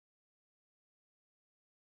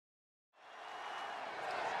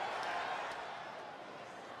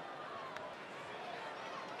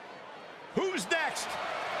Who's next?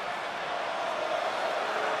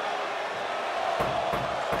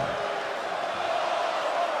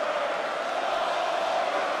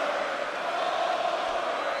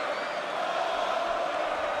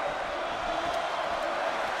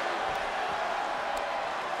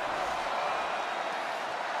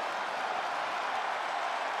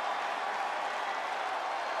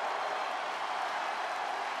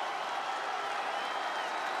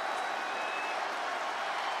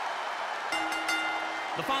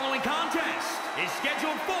 The following contest is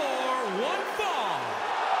scheduled for one fall.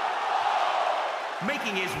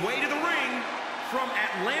 Making his way to the ring from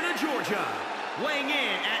Atlanta, Georgia, weighing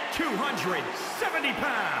in at 270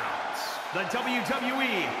 pounds, the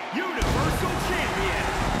WWE Universal Champion,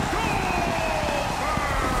 Goldberg!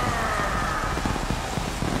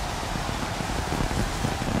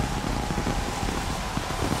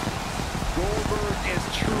 Goldberg is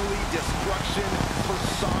truly destruction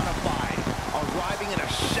personified. Arriving in a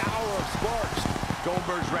shower of sparks.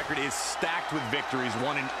 Goldberg's record is stacked with victories,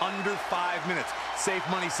 won in under 5 minutes. Safe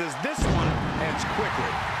Money says this one ends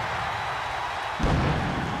quickly.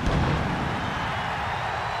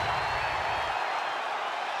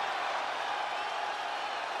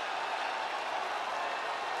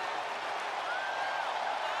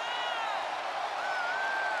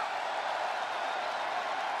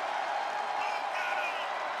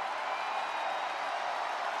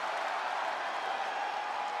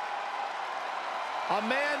 A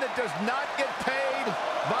man that does not get paid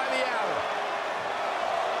by the hour.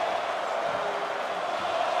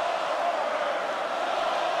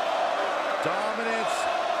 Dominance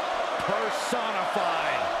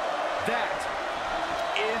personified. That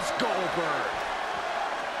is Goldberg.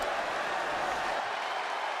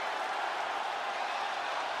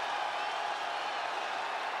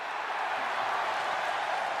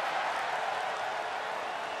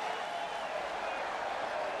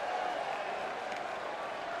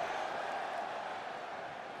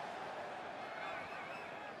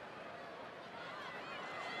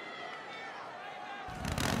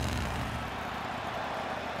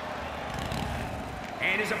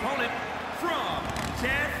 And his opponent from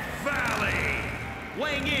Death Valley,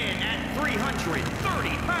 weighing in at 330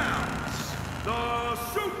 pounds, the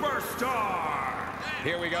Superstar.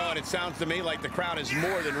 Here we go, and it sounds to me like the crowd is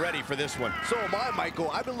more than ready for this one. So am I,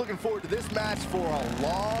 Michael. I've been looking forward to this match for a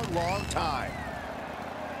long, long time.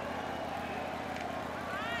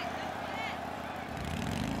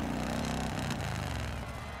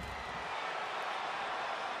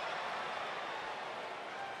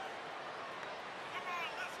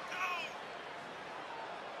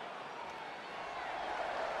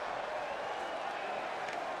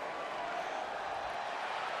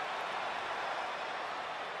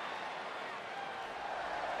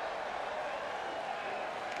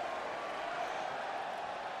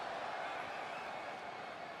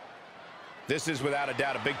 This is without a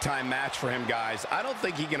doubt a big-time match for him, guys. I don't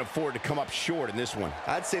think he can afford to come up short in this one.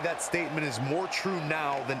 I'd say that statement is more true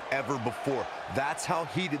now than ever before. That's how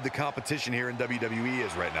heated the competition here in WWE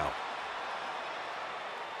is right now.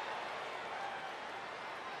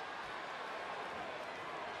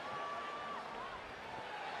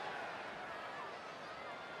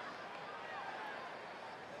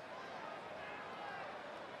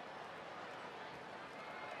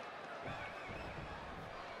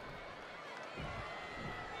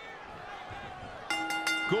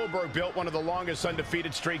 Goldberg built one of the longest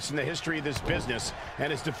undefeated streaks in the history of this business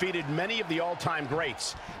and has defeated many of the all-time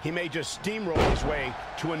greats. He may just steamroll his way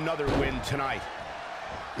to another win tonight.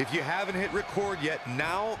 If you haven't hit record yet,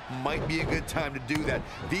 now might be a good time to do that.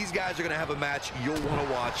 These guys are going to have a match you'll want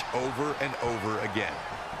to watch over and over again.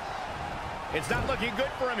 It's not looking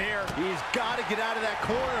good for him here. He's got to get out of that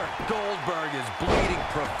corner. Goldberg is bleeding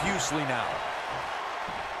profusely now.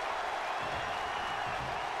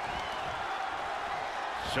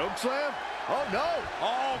 Choke slam? Oh, no.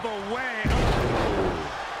 All the way.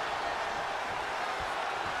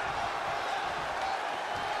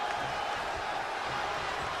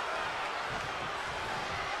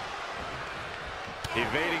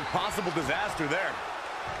 Evading possible disaster there.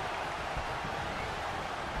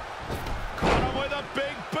 Caught him with a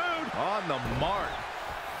big boot. On the mark.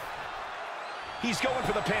 He's going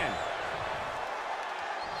for the pin.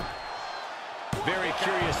 Very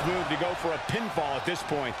curious move to go for a pinfall at this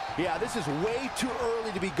point. Yeah, this is way too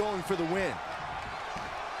early to be going for the win.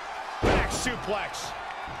 Back suplex.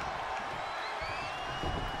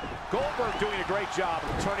 Goldberg doing a great job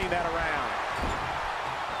of turning that around.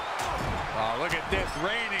 Oh, look at this,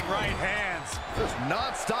 raining right hands. Just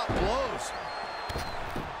non-stop blows.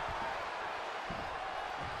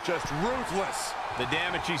 Just ruthless. The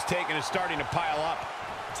damage he's taken is starting to pile up.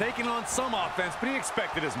 Taking on some offense, but he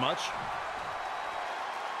expected as much.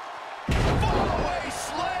 Fallaway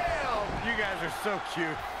slam! You guys are so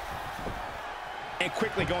cute. And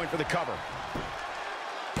quickly going for the cover.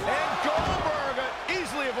 And Goldberg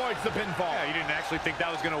easily avoids the pinfall. Yeah, you didn't actually think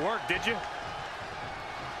that was going to work, did you?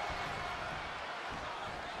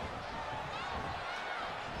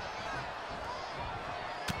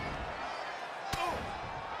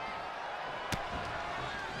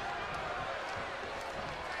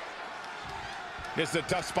 This is a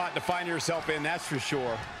tough spot to find yourself in, that's for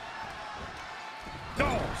sure.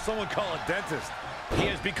 No, someone call a dentist. He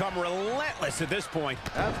has become relentless at this point.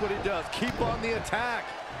 That's what he does. Keep on the attack.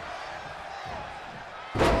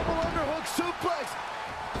 Double underhook suplex.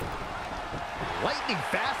 Lightning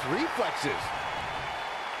fast reflexes.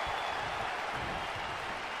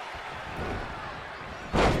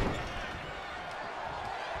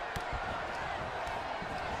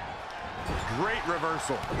 Great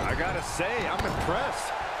reversal. I gotta say, I'm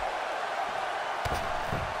impressed.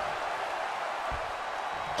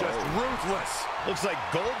 Just ruthless. Looks like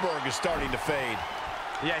Goldberg is starting to fade.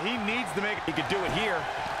 Yeah, he needs to make it. He could do it here.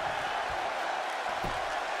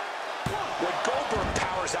 When Goldberg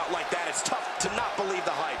powers out like that, it's tough to not believe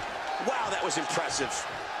the hype. Wow, that was impressive.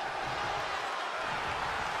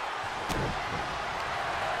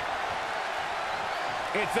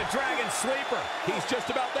 It's the Dragon Sleeper. He's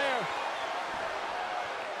just about there.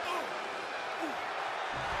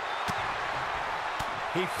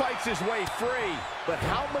 He fights his way free. But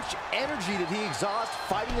how much energy did he exhaust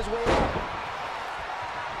fighting his way out?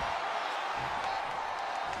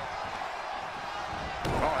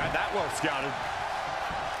 Oh, had that well scouted.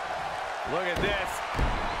 Look at this.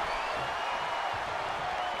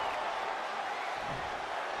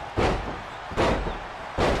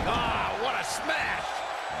 Ah, what a smash.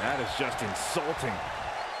 That is just insulting.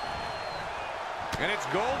 And it's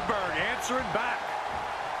Goldberg answering back.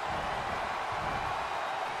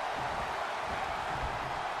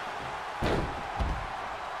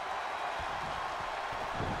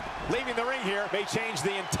 Leaving the ring here may change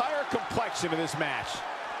the entire complexion of this match.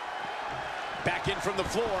 Back in from the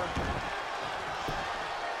floor.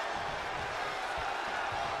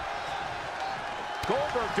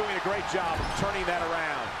 Goldberg doing a great job of turning that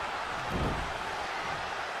around.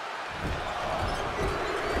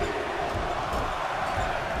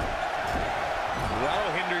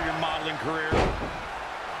 That'll hinder your modeling career.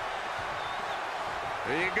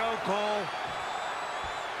 There you go, Cole.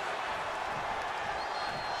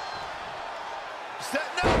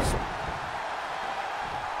 Setting up.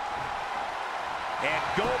 And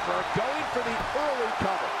Goldberg going for the early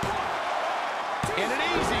cover. And an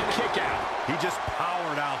easy kick out. He just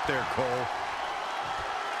powered out there, Cole.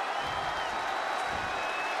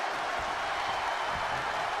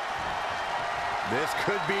 This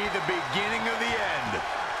could be the beginning of the end.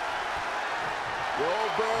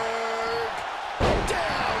 Goldberg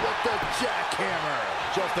down with the jackhammer.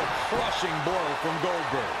 Just a crushing blow from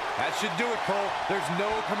Goldberg. That should do it, Cole. There's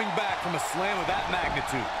no coming back from a slam of that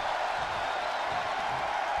magnitude.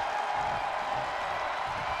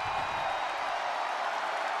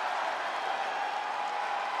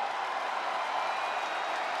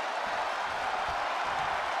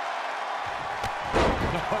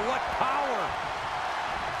 Oh, what power!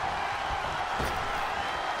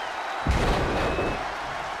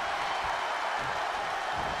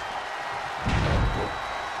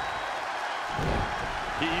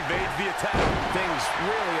 He evades the attack. Things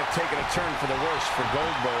really have taken a turn for the worse for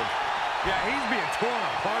Goldberg. Yeah, he's being torn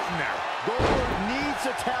apart in there. Goldberg needs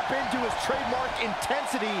to tap into his trademark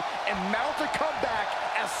intensity and mount a comeback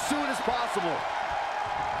as soon as possible.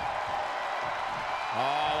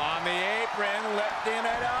 All on the apron, lifting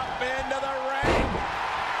it up into the ring.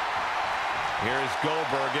 Here's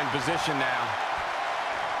Goldberg in position now.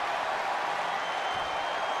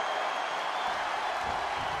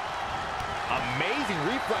 Amazing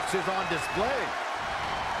reflexes on display.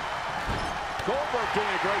 Goldberg doing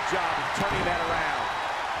a great job of turning that around.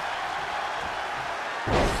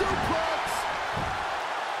 Suplex!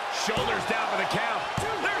 Shoulders down for the count.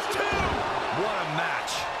 There's two! What a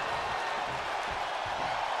match.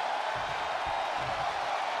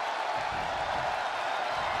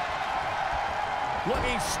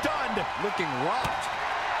 Looking stunned. Looking rocked.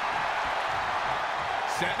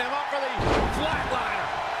 Setting him up for the flatliner.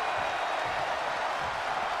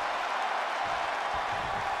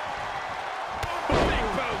 Big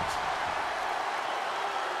boot.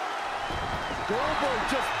 Goldberg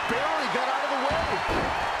just barely got out of the way.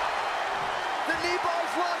 The knee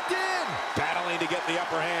ball's locked in. Battling to get the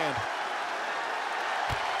upper hand.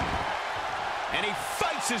 And he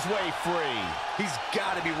fights his way free. He's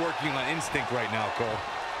got to be working on instinct right now, Cole.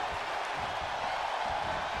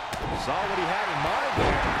 Saw what he had in mind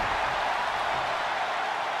there.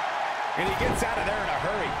 And he gets out of there in a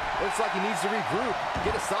hurry. Looks like he needs to regroup,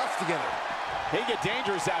 get his thoughts together. He can get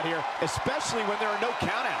dangerous out here, especially when there are no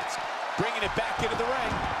countouts. Bringing it back into the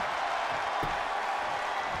ring.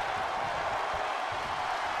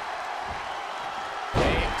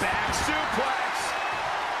 A back suplex.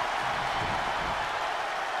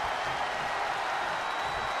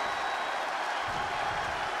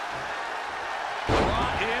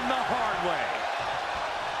 Brought in the hard way.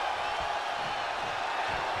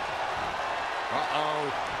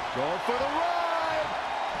 Going for the ride.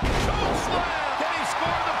 Choke slam. Can he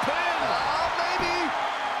score the pin? Maybe.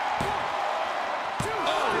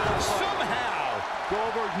 Somehow.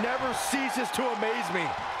 Goldberg never ceases to amaze me.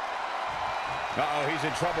 Uh-oh, he's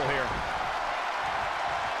in trouble here.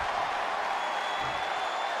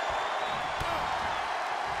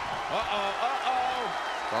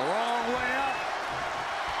 The wrong way up.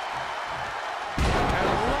 And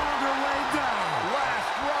a longer way down.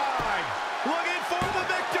 Last ride. Looking for the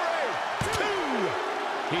victory.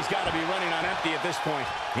 2. He's got to be running on empty at this point.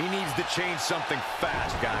 He needs to change something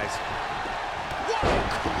fast, guys. What a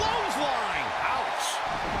clothesline. Ouch.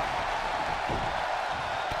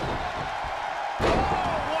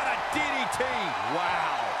 Oh, what a DDT.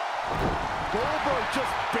 Wow. Goldberg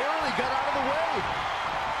just barely got out of the way.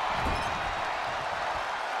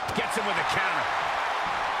 Gets him with a counter.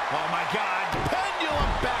 Oh, my God.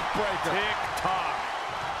 Pendulum backbreaker. Tick-tock.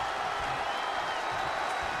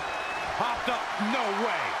 Popped up. No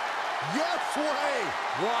way. Yes way.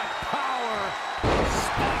 What power.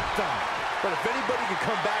 Spiked him. But if anybody can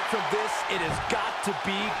come back from this, it has got to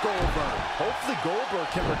be Goldberg. Hopefully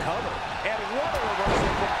Goldberg can recover. And what a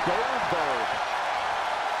reversal from Goldberg.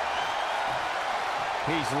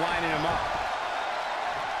 He's lining him up.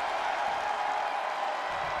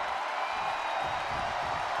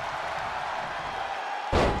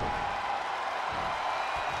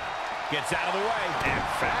 Gets out of the way. And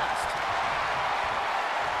fast.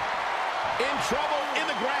 In trouble, in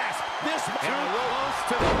the grasp. This Too close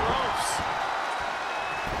to the ropes.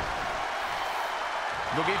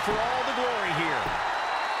 looking for all the glory here.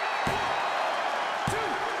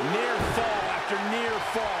 Near fall after near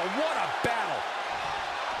fall. What a battle.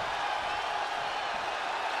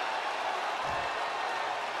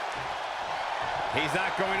 He's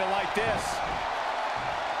not going to like this.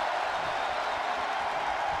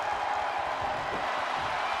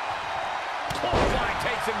 Clothesline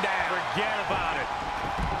takes him down. Forget about it.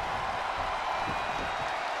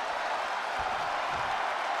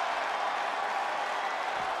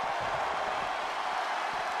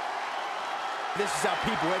 This is how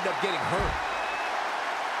people end up getting hurt.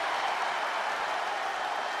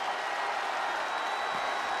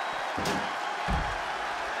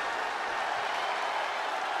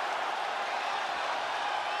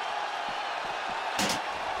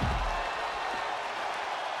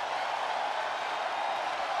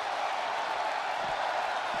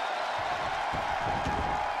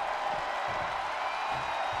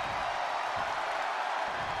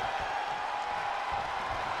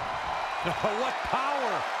 What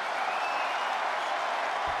power!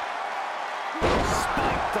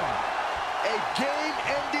 Spiked him. A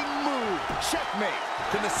game-ending move. Checkmate.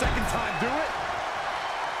 Can the second time do it?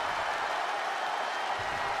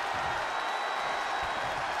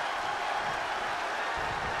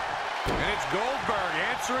 And it's Goldberg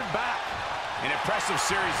answering back. An impressive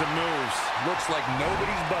series of moves. Looks like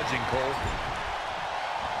nobody's budging, Cole.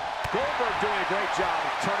 Goldberg doing a great job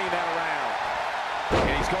of turning that around.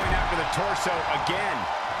 And he's going after the torso again.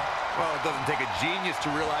 Well, it doesn't take a genius to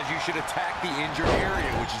realize you should attack the injured area,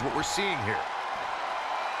 which is what we're seeing here.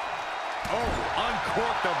 Oh,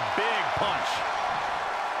 uncorked a big punch.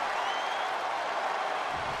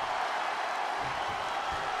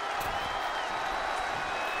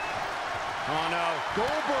 Oh, no.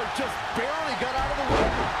 Goldberg just barely got out of the way.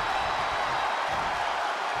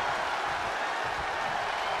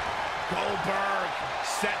 Goldberg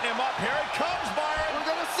setting him up. Here it comes, Byron. We're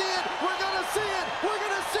going to see it. We're going to see it. We're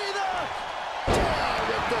going to see the down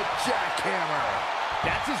with the jackhammer.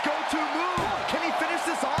 That's his go-to move. Can he finish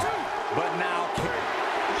this off? But now,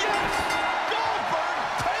 Yes! Goldberg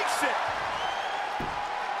takes it.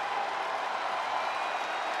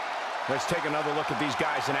 Let's take another look at these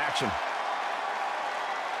guys in action.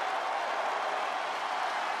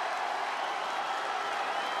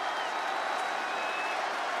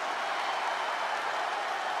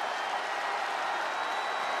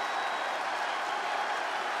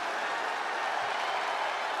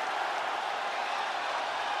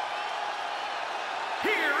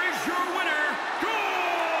 here is your winner,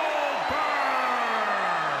 Goldberg!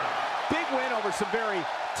 Big win over some very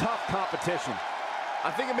tough competition. I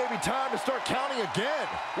think it may be time to start counting again.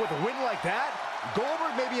 With a win like that,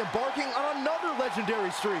 Goldberg may be embarking on another legendary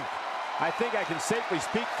streak. I think I can safely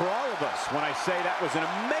speak for all of us when I say that was an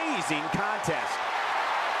amazing contest.